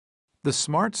The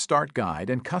Smart Start Guide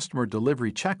and Customer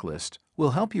Delivery Checklist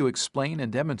will help you explain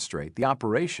and demonstrate the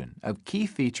operation of key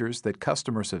features that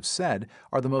customers have said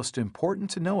are the most important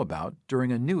to know about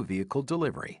during a new vehicle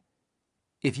delivery.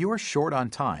 If you are short on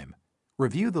time,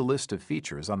 review the list of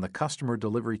features on the Customer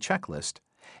Delivery Checklist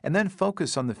and then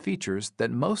focus on the features that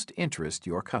most interest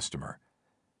your customer.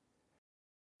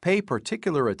 Pay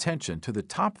particular attention to the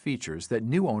top features that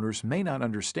new owners may not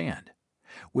understand,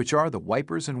 which are the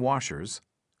wipers and washers,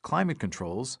 climate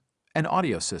controls, and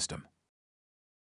audio system.